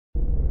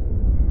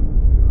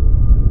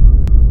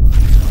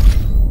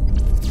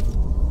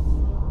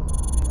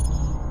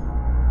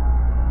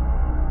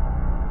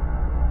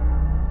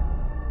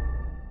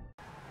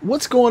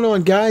What's going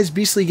on, guys?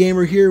 Beastly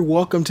Gamer here.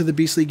 Welcome to the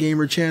Beastly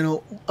Gamer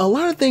channel. A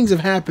lot of things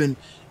have happened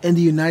in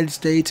the United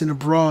States and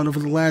abroad over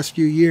the last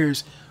few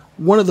years.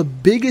 One of the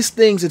biggest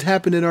things that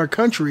happened in our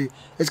country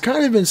has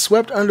kind of been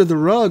swept under the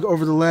rug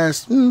over the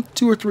last 2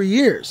 or 3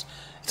 years.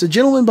 It's a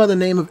gentleman by the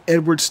name of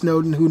Edward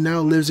Snowden, who now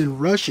lives in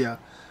Russia,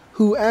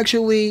 who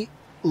actually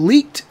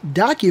leaked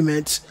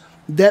documents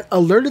that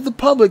alerted the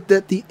public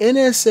that the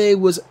NSA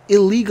was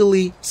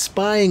illegally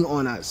spying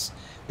on us.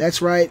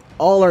 That's right,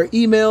 all our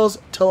emails,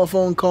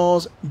 telephone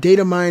calls,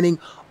 data mining,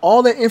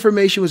 all that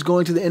information was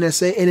going to the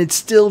NSA, and it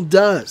still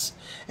does.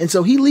 And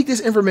so he leaked this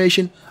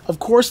information. Of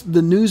course,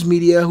 the news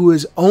media, who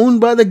is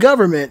owned by the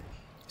government,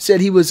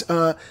 said he was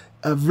a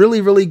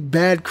really, really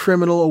bad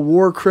criminal, a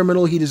war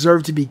criminal. He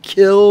deserved to be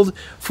killed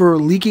for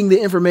leaking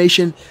the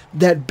information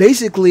that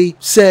basically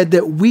said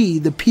that we,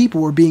 the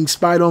people, were being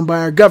spied on by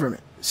our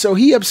government. So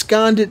he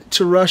absconded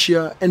to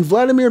Russia, and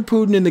Vladimir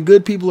Putin and the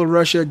good people of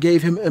Russia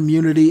gave him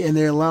immunity, and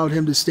they allowed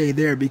him to stay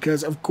there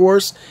because, of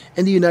course,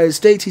 in the United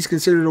States, he's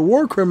considered a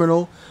war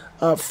criminal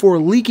for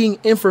leaking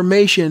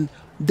information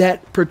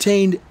that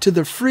pertained to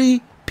the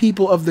free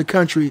people of the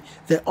country,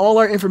 that all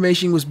our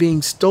information was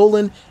being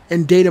stolen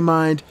and data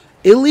mined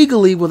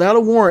illegally without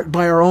a warrant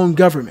by our own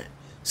government.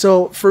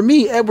 So for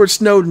me, Edward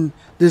Snowden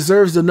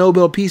deserves the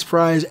Nobel Peace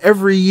Prize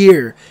every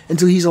year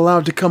until he's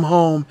allowed to come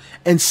home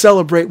and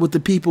celebrate with the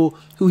people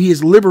who he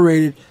has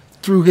liberated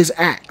through his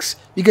acts.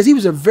 Because he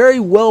was a very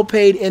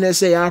well-paid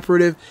NSA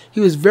operative. He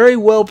was very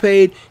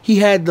well-paid. He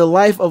had the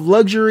life of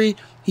luxury.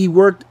 He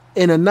worked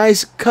in a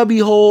nice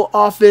cubbyhole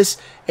office,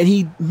 and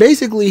he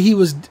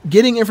was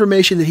getting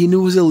information that he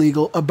knew was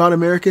illegal about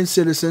American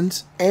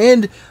citizens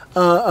and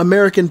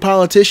American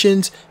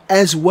politicians,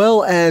 as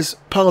well as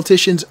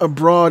politicians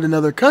abroad in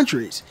other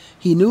countries.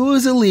 He knew it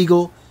was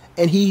illegal,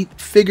 and he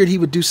figured he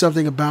would do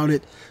something about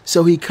it.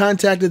 So he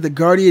contacted the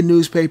Guardian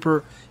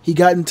newspaper. He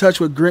got in touch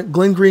with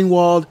Glenn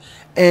Greenwald,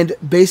 and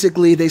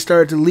basically they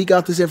started to leak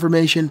out this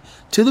information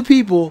to the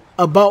people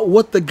about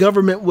what the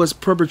government was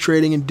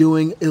perpetrating and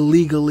doing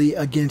illegally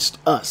against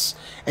us.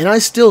 And I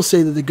still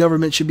say that the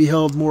government should be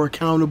held more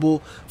accountable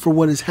for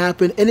what has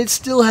happened, and it's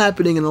still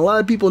happening. And a lot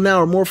of people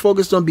now are more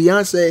focused on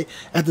Beyonce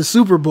at the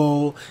Super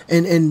Bowl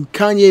and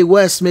Kanye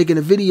West making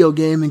a video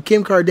game and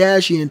Kim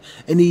Kardashian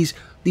and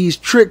these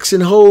tricks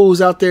and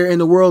hoes out there in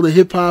the world of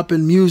hip-hop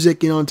and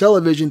music and on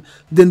television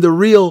than the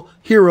real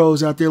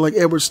heroes out there like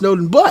Edward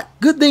Snowden. But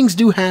good things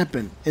do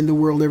happen in the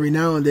world every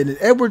now and then, and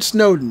Edward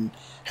Snowden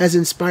has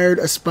inspired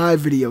a spy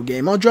video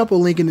game. I'll drop a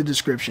link in the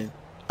description.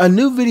 A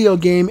new video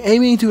game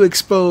aiming to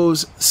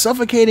expose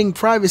suffocating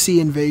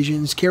privacy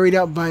invasions carried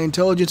out by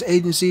intelligence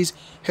agencies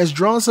has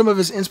drawn some of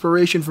its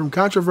inspiration from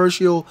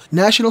controversial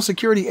National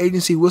Security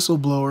Agency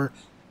whistleblower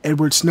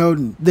Edward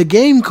Snowden. The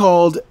game,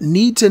 called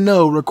Need to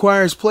Know,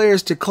 requires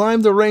players to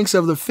climb the ranks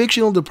of the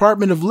fictional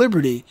Department of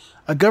Liberty,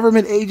 a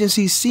government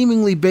agency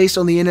seemingly based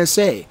on the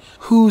NSA,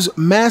 whose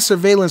mass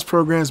surveillance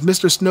programs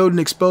Mr. Snowden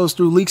exposed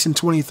through leaks in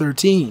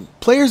 2013.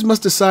 Players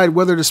must decide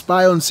whether to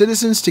spy on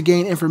citizens to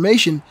gain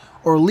information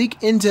or leak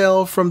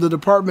intel from the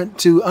department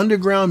to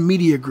underground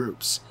media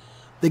groups.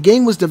 The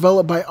game was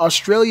developed by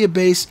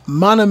Australia-based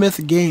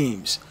Monomyth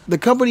Games. The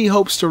company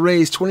hopes to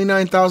raise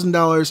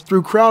 $29,000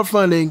 through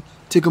crowdfunding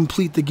to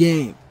complete the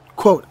game.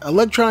 Quote,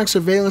 "Electronic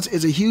surveillance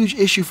is a huge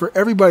issue for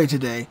everybody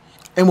today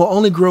and will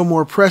only grow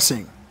more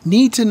pressing.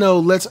 Need to Know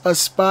lets us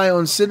spy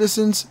on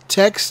citizens,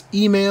 texts,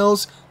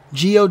 emails,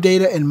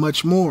 geodata, and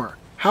much more.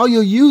 How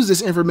you'll use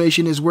this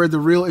information is where the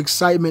real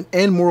excitement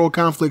and moral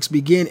conflicts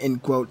begin,"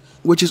 end quote,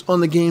 which is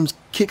on the game's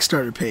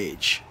Kickstarter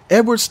page.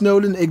 Edward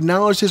Snowden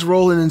acknowledged his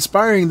role in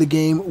inspiring the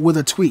game with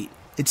a tweet.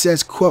 It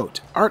says, quote,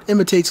 "Art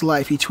imitates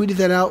life." He tweeted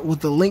that out with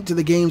the link to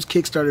the game's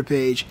Kickstarter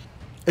page.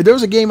 If there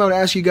was a game I would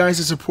ask you guys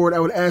to support, I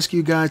would ask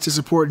you guys to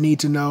support Need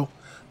to Know,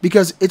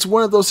 because it's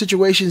one of those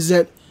situations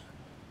that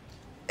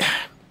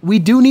we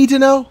do need to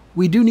know.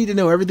 We do need to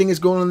know everything that's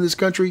going on in this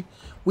country.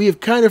 We have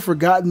kind of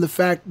forgotten the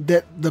fact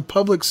that the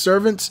public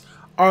servants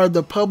are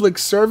the public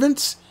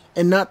servants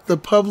and not the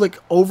public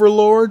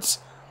overlords,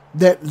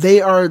 that they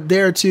are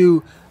there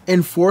to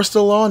enforce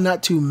the law,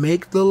 not to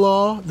make the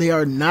law. They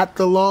are not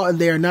the law, and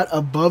they are not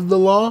above the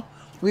law.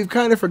 We've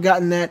kind of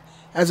forgotten that.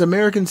 As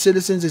American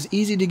citizens, it's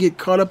easy to get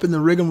caught up in the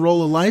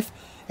rigmarole of life,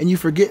 and you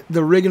forget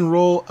the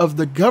rigmarole of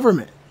the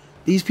government.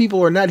 These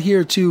people are not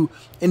here to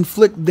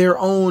inflict their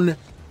own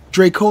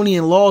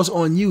draconian laws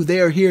on you. They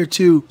are here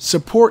to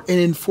support and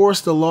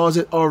enforce the laws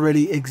that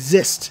already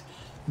exist.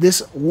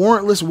 This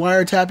warrantless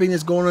wiretapping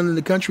that's going on in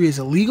the country is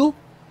illegal.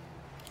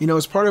 You know,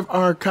 it's part of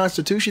our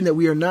Constitution that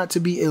we are not to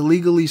be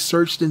illegally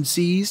searched and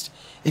seized.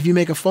 If you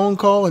make a phone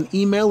call, an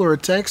email, or a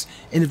text,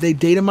 and if they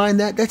data mine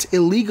that, that's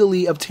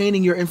illegally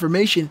obtaining your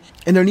information,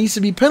 and there needs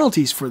to be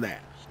penalties for that.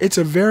 It's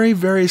a very,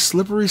 very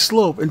slippery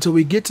slope until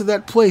we get to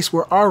that place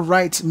where our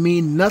rights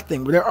mean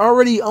nothing. They're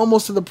already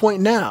almost to the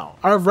point now.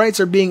 Our rights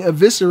are being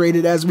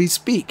eviscerated as we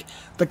speak.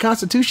 The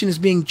Constitution is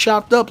being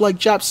chopped up like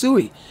chop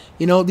suey.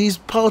 You know, these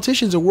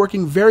politicians are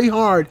working very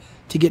hard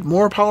to get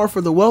more power for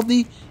the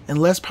wealthy and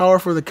less power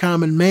for the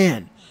common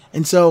man.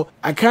 And so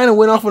I kind of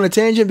went off on a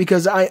tangent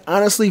because I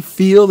honestly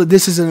feel that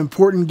this is an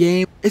important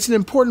game. It's an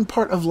important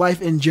part of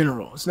life in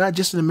general. It's not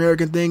just an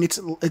American thing.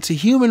 It's a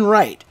human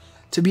right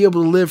to be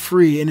able to live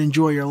free and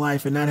enjoy your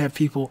life and not have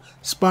people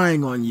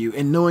spying on you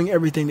and knowing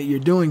everything that you're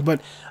doing.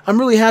 But I'm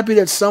really happy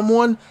that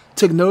someone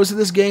took notice of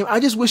this game. I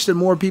just wish that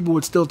more people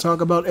would still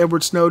talk about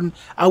Edward Snowden.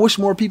 I wish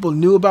more people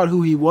knew about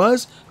who he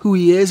was, who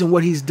he is, and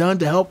what he's done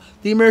to help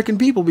the American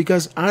people,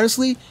 because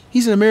honestly,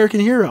 he's an American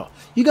hero.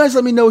 You guys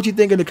let me know what you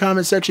think in the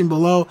comment section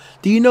below.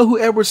 Do you know who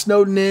Edward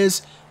Snowden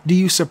is? Do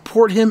you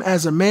support him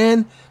as a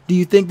man? Do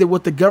you think that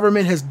what the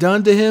government has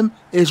done to him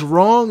is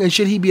wrong, and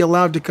should he be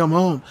allowed to come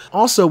home?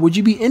 Also, would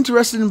you be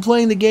interested in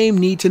playing the game?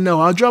 Need to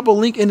know. I'll drop a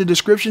link in the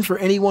description for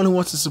anyone who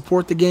wants to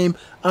support the game.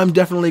 I'm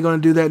definitely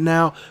going to do that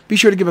now. Be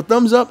sure to give a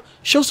thumbs up,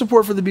 show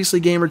support for the Beastly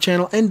Gamer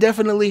channel, and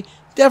definitely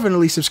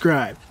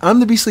subscribe. I'm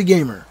the Beastly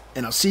Gamer,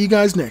 and I'll see you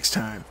guys next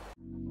time.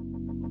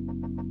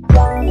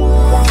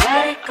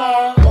 Let it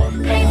go,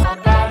 make my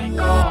body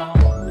go,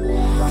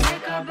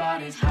 make our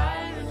bodies high.